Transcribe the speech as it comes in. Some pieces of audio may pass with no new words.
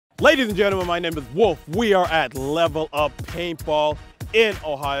Ladies and gentlemen, my name is Wolf. We are at Level Up Paintball in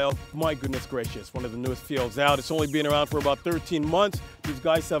Ohio. My goodness gracious, one of the newest fields out. It's only been around for about 13 months. These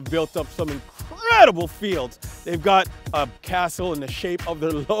guys have built up some incredible fields. They've got a castle in the shape of their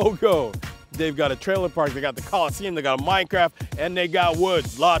logo. They've got a trailer park, they got the Coliseum, they got a Minecraft, and they got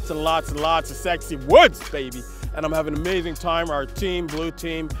woods. Lots and lots and lots of sexy woods, baby. And I'm having an amazing time. Our team, blue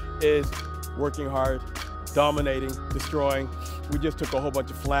team, is working hard, dominating, destroying. We just took a whole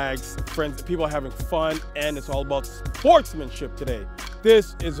bunch of flags. Friends, people are having fun, and it's all about sportsmanship today.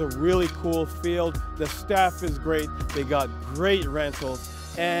 This is a really cool field. The staff is great. They got great rentals,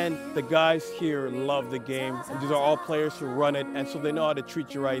 and the guys here love the game. And these are all players who run it, and so they know how to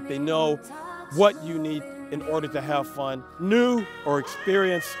treat you right. They know what you need in order to have fun. New or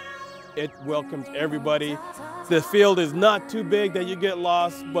experienced, it welcomes everybody. The field is not too big that you get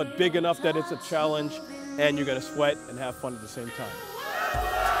lost, but big enough that it's a challenge, and you're gonna sweat and have fun at the same time.